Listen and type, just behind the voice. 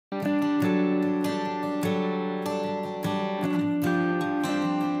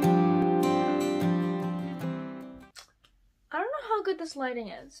this lighting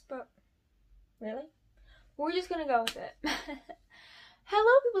is, but really? We're just gonna go with it.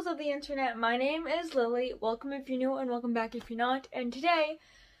 Hello, peoples of the internet. My name is Lily. Welcome if you're new and welcome back if you're not. And today,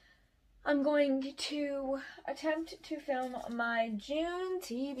 I'm going to attempt to film my June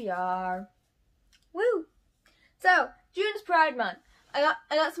TBR. Woo! So, June's Pride Month. I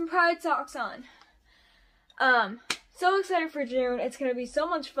got some Pride socks on. So excited for June. It's gonna be so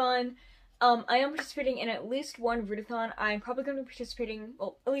much fun. I am participating in at least one readathon. I'm probably gonna be participating,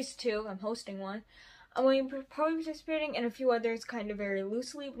 well, at least two. I'm hosting one. I'm going to probably be participating in a few others kind of very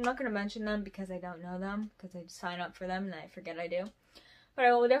loosely. I'm not going to mention them because I don't know them, because I sign up for them and I forget I do. But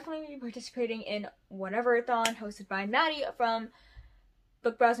I will definitely be participating in whatever-a-thon hosted by Maddie from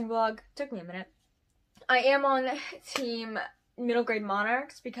Book Browsing Vlog. Took me a minute. I am on Team Middle Grade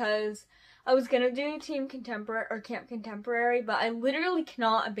Monarchs because I was going to do Team Contemporary or Camp Contemporary, but I literally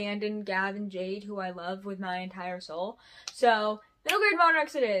cannot abandon Gav and Jade, who I love with my entire soul. So, Middle Grade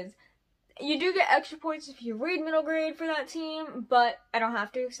Monarchs it is. You do get extra points if you read middle grade for that team, but I don't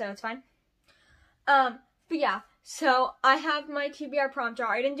have to, so it's fine. But yeah, so I have my TBR prompt jar.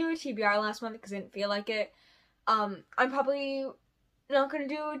 I didn't do a TBR last month because I didn't feel like it. I'm probably not going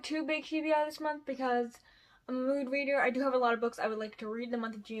to do a too big TBR this month because I'm a mood reader. I do have a lot of books I would like to read in the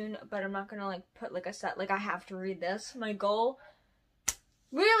month of June, but I'm not going to like put like a set, like I have to read this. My goal,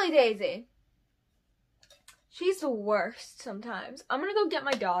 really, Daisy? She's the worst sometimes. I'm gonna go get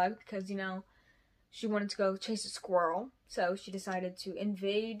my dog because, you know, she wanted to go chase a squirrel. So she decided to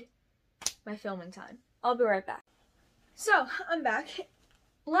invade my filming time. I'll be right back. So, I'm back.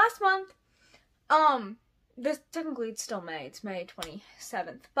 Last month, technically it's still May. It's May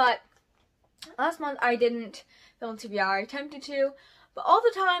 27th. But last month I didn't film TBR. I attempted to. But all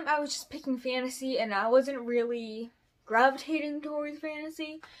the time I was just picking fantasy and I wasn't really gravitating towards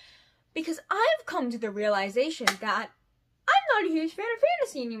fantasy. Because I've come to the realization that I'm not a huge fan of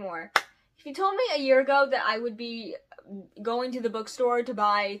fantasy anymore. If you told me a year ago that I would be going to the bookstore to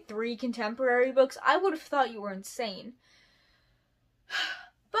buy 3 contemporary books, I would have thought you were insane.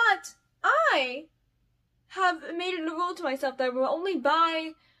 But I have made it a rule to myself that I will only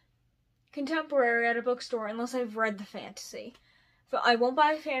buy contemporary at a bookstore unless I've read the fantasy. But I won't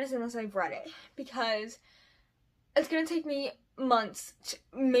buy fantasy unless I've read it. Because it's going to take me months,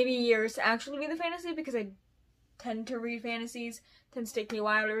 maybe years to actually read the fantasy because I tend to read fantasies. It tends to take me a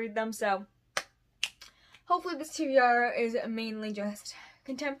while to read them, so hopefully this TBR is mainly just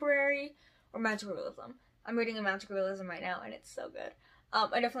contemporary or magical realism. I'm reading a magical realism right now and it's so good.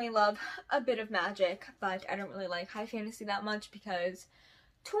 I definitely love a bit of magic, but I don't really like high fantasy that much because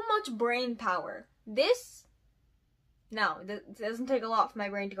too much brain power. This, no, it doesn't take a lot for my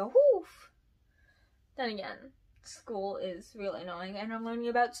brain to go, whoof. Then again, school is really annoying and I'm learning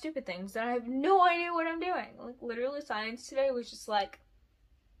about stupid things that I have no idea what I'm doing. Like, literally science today was just like,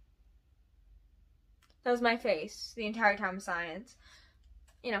 that was my face the entire time of science.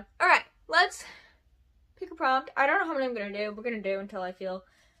 You know, alright, let's pick a prompt. I don't know how many I'm gonna do. We're gonna do until I feel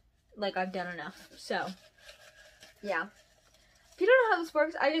like I've done enough. So, yeah. If you don't know how this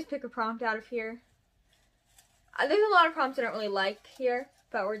works, I just pick a prompt out of here. There's a lot of prompts I don't really like here,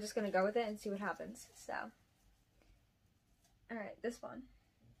 but we're just gonna go with it and see what happens. So, alright, this one.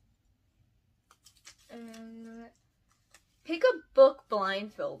 Pick a book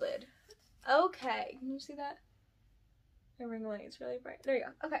blindfolded. Okay, can you see that? My ring light is really bright. There you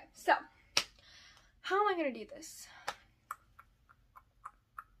go. Okay, so, how am I going to do this?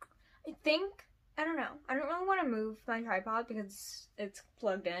 I don't know. I don't really want to move my tripod because it's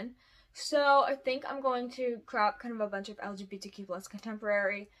plugged in. So, I think I'm going to crop kind of a bunch of LGBTQ plus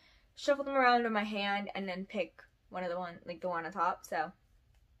contemporary, shuffle them around in my hand, and then pick one of the one on top. So,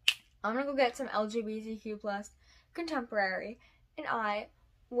 I'm gonna go get some LGBTQ plus contemporary, and I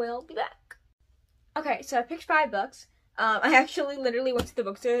will be back. Okay, so I picked 5 books. I actually literally went to the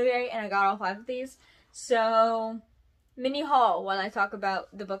bookstore today, and I got all 5 of these. So, mini haul while I talk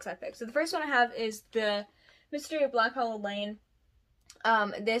about the books I picked. So the first one I have is The Mystery of Black Hollow Lane.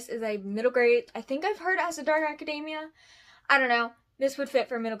 This is a middle grade, I think I've heard it as a Dark Academia. I don't know. This would fit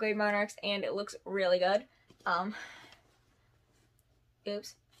for middle grade monarchs, and it looks really good.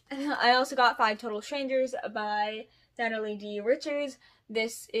 Oops. I also got 5 Total Strangers by Natalie D. Richards.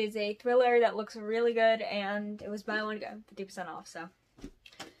 This is a thriller that looks really good, and it was buy one get 50% off, so.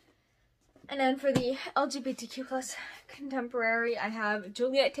 And then for the LGBTQ plus contemporary, I have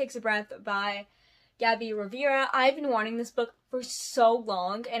Juliet Takes a Breath by Gabby Rivera. I've been wanting this book for so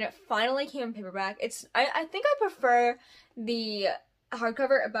long, and it finally came in paperback. I think I prefer the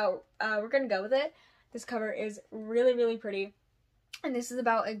hardcover, but we're gonna go with it. This cover is really, really pretty. And this is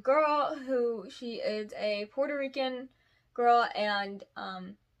about a girl who, she is a Puerto Rican girl, and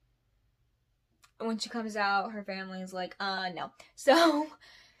when she comes out, her family is like, no. So,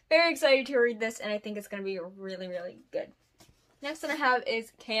 very excited to read this, and I think it's going to be really, really good. Next one I have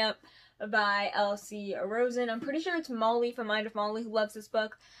is Camp by L.C. Rosen. I'm pretty sure it's Molly from Mind of Molly who loves this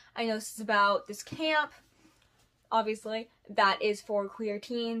book. I know this is about this camp, obviously, that is for queer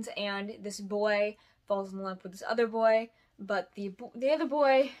teens, and this boy falls in love with this other boy, but the other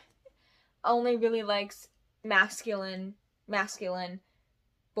boy only really likes masculine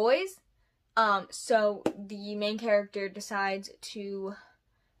boys. So the main character decides to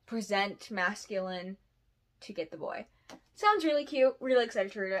present masculine to get the boy. Sounds really cute. Really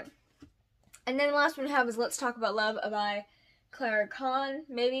excited to read it. And then the last one I have is Let's Talk About Love by Clara Kahn,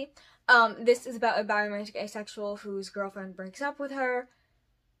 maybe. This is about a biromantic asexual whose girlfriend breaks up with her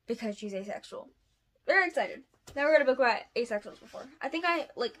because she's asexual. Very excited. Never read a book about asexuals before. I think I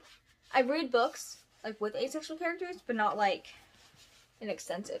read books, like, with asexual characters, but not, like, an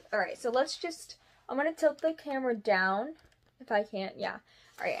extensive. Alright, so I'm gonna tilt the camera down, if I can, yeah.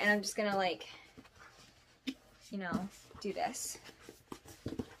 Alright, and I'm just gonna, like, you know, do this.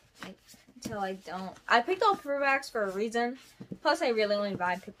 Like, until I don't. I picked all paperbacks for a reason. Plus, I really only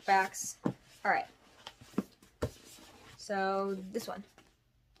buy paperbacks. Alright. So, this one.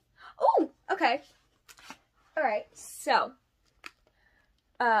 Oh! Okay. Alright, so.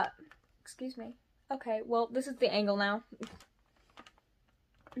 Excuse me. Okay, well, this is the angle now.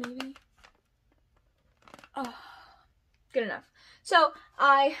 Maybe. Oh, good enough. So,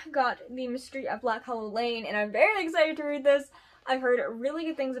 I got The Mystery of Black Hollow Lane, and I'm very excited to read this. I've heard really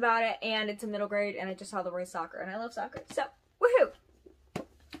good things about it, and it's a middle grade, and I just saw the word soccer, and I love soccer. So, woohoo!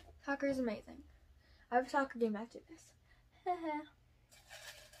 Soccer is amazing. I have a soccer game after this.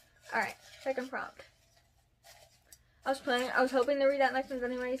 Alright, second prompt. I was hoping to read that next one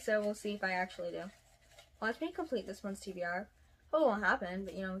anyway, so we'll see if I actually do. Watch me complete this one's TBR. Oh, it won't happen,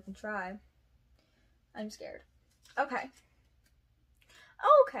 but you know, we can try. I'm scared. Okay.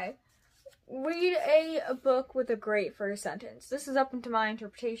 Oh, okay. Read a book with a great first sentence. This is up into my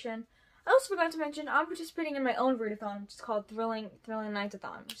interpretation. I also forgot to mention, I'm participating in my own readathon, which is called Thrilling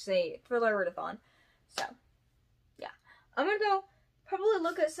Nights-a-thon, which is a thriller readathon. So, yeah. I'm gonna go probably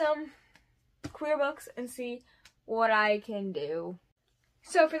look at some queer books and see what I can do.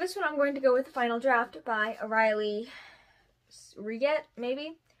 So for this one, I'm going to go with Final Draft by O'Reilly Reget,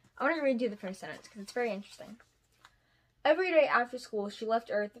 maybe? I want to read you the first sentence because it's very interesting. Every day after school, she left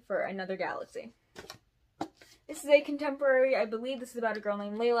Earth for another galaxy. This is a contemporary, I believe this is about a girl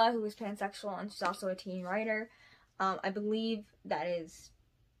named Layla who is pansexual and she's also a teen writer. I believe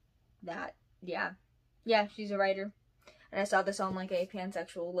yeah, she's a writer. And I saw this on like a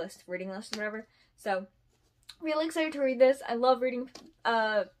pansexual reading list or whatever. So, really excited to read this. I love reading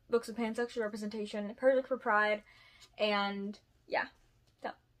books of pansexual representation. Perfect for Pride. And yeah,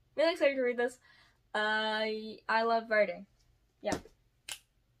 so really excited to read this. I love writing. Yeah.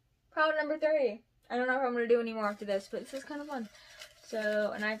 Prompt number 3. I don't know if I'm going to do any more after this, but this is kind of fun.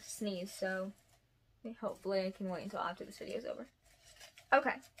 So, and I have to sneeze, so hopefully I can wait until after this video is over.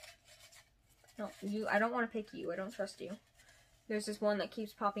 Okay. No, I don't want to pick you. I don't trust you. There's this one that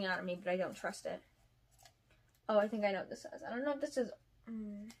keeps popping out at me, but I don't trust it. Oh, I think I know what this says. I don't know if this is...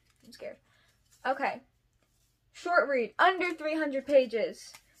 I'm scared. Okay. Short read. Under 300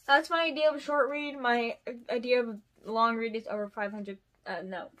 pages. That's my idea of a short read. My idea of a long read is over 500...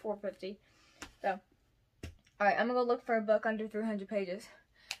 no, 450. So. Alright, I'm gonna go look for a book under 300 pages.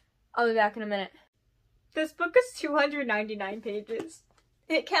 I'll be back in a minute. This book is 299 pages.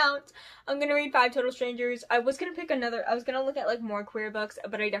 It counts. I'm gonna read 5 Total Strangers. I was gonna look at like more queer books,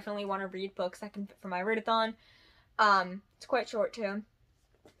 but I definitely want to read books that can fit for my readathon. It's quite short too.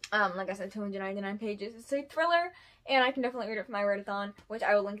 Like I said, 299 pages. It's a thriller, and I can definitely read it for my readathon, which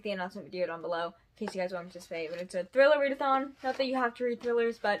I will link the announcement video down below in case you guys want to participate. But it's a thriller readathon. Not that you have to read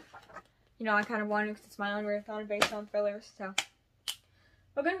thrillers, but you know, I kind of want to because it's my own readathon based on thrillers. So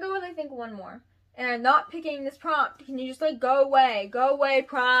we're gonna go with I think one more. And I'm not picking this prompt. Can you just, like, go away? Go away,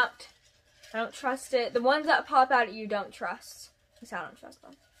 prompt. I don't trust it. The ones that pop out at you don't trust. At least I don't trust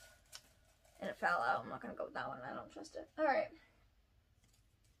them. And it fell out. I'm not going to go with that one. I don't trust it. Alright.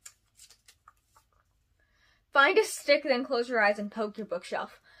 Find a stick, then close your eyes and poke your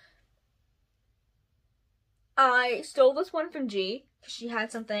bookshelf. I stole this one from G, because she had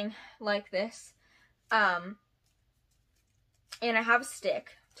something like this. And I have a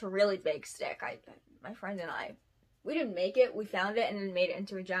stick. It's a really big stick. My friend and I, we didn't make it. We found it and then made it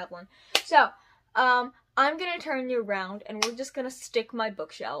into a javelin. So, I'm gonna turn you around and we're just gonna stick my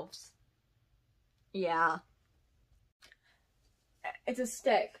bookshelves. Yeah. It's a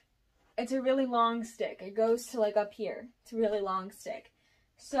stick. it's a really long stick. It goes to like up here. It's a really long stick.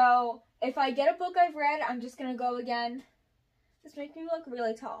 So if I get a book I've read, I'm just gonna go again. This makes me look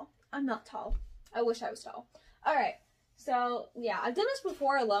really tall. I'm not tall. I wish I was tall. Alright, so yeah, I've done this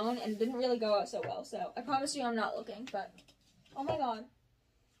before alone and it didn't really go out so well. So I promise you I'm not looking, but oh my god.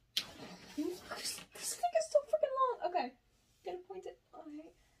 This stick is so freaking long. Okay, gonna point it.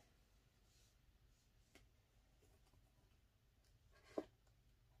 Alright.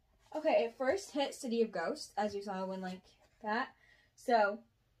 Okay, it first hit City of Ghosts, as you saw when like that. So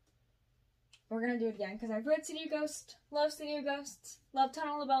we're gonna do it again because I've read City of Ghosts, love City of Ghosts, love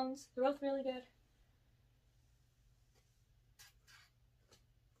Tunnel of Bones. They're both really good.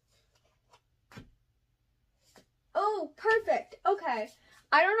 Oh, perfect. Okay.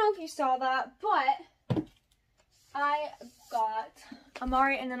 I don't know if you saw that, but I got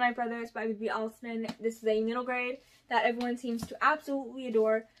Amari and the Night Brothers by B.B. Alston. This is a middle grade that everyone seems to absolutely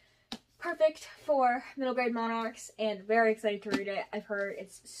adore. Perfect for middle grade monarchs and very excited to read it. I've heard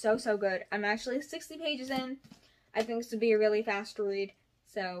it's so, so good. I'm actually 60 pages in. I think this would be a really fast read,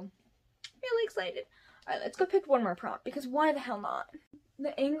 so really excited. Alright, let's go pick one more prompt because why the hell not?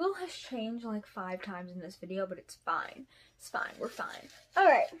 The angle has changed like 5 times in this video, but it's fine. It's fine. We're fine.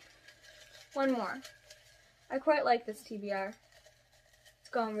 Alright, one more. I quite like this TBR. It's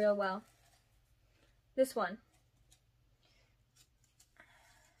going real well. This one.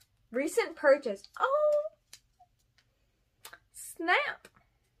 Recent purchase. Oh, snap.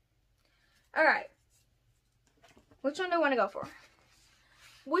 Alright. Which one do I want to go for?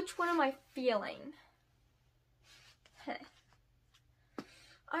 Which one am I feeling?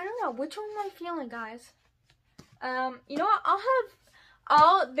 I don't know. Which one am I feeling, guys? You know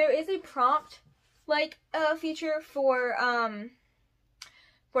what? There is a prompt, like, feature for,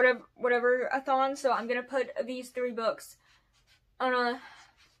 whatever a thon. So I'm gonna put these 3 books on a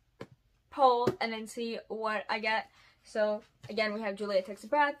poll and then see what I get. So again, we have Juliet Takes a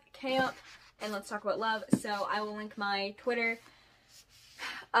Breath, Camp, and Let's Talk About Love. So I will link my Twitter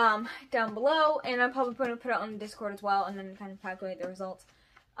down below, and I'm probably going to put it on Discord as well, and then kind of calculate the results.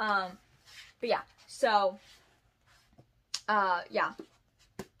 But yeah, so yeah,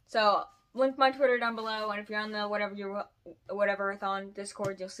 so link my Twitter down below, and if you're on the whatever-a-thon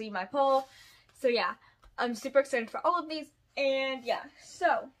Discord, you'll see my poll. So yeah, I'm super excited for all of these, and yeah,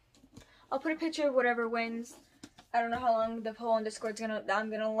 so I'll put a picture of whatever wins. I don't know how long the poll on Discord's I'm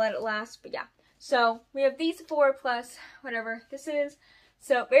gonna let it last, but yeah. So we have these 4 plus whatever this is.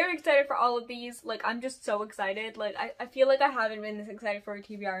 So very excited for all of these. Like, I'm just so excited. Like, I feel like I haven't been this excited for a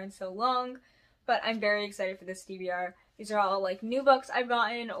TBR in so long, but I'm very excited for this TBR. These are all like new books I've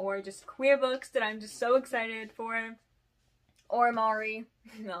gotten or just queer books that I'm just so excited for. Or Amari.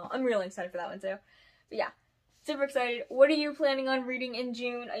 No, I'm really excited for that one too. But yeah. Super excited. What are you planning on reading in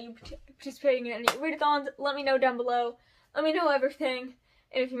June? Are you participating in any readathons? Let me know down below. Let me know everything.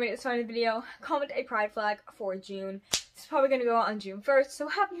 And if you made it this far in the video, comment a pride flag for June. This is probably going to go out on June 1st, so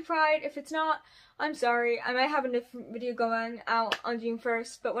happy Pride. If it's not, I'm sorry. I might have a different video going out on June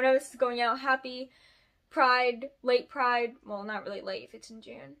 1st, but whenever this is going out, happy Pride, late Pride. Well, not really late if it's in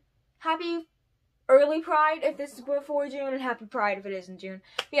June. Happy early Pride if this is before June, and happy Pride if it is in June.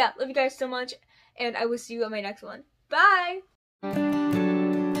 But yeah, love you guys so much. And I will see you on my next one. Bye!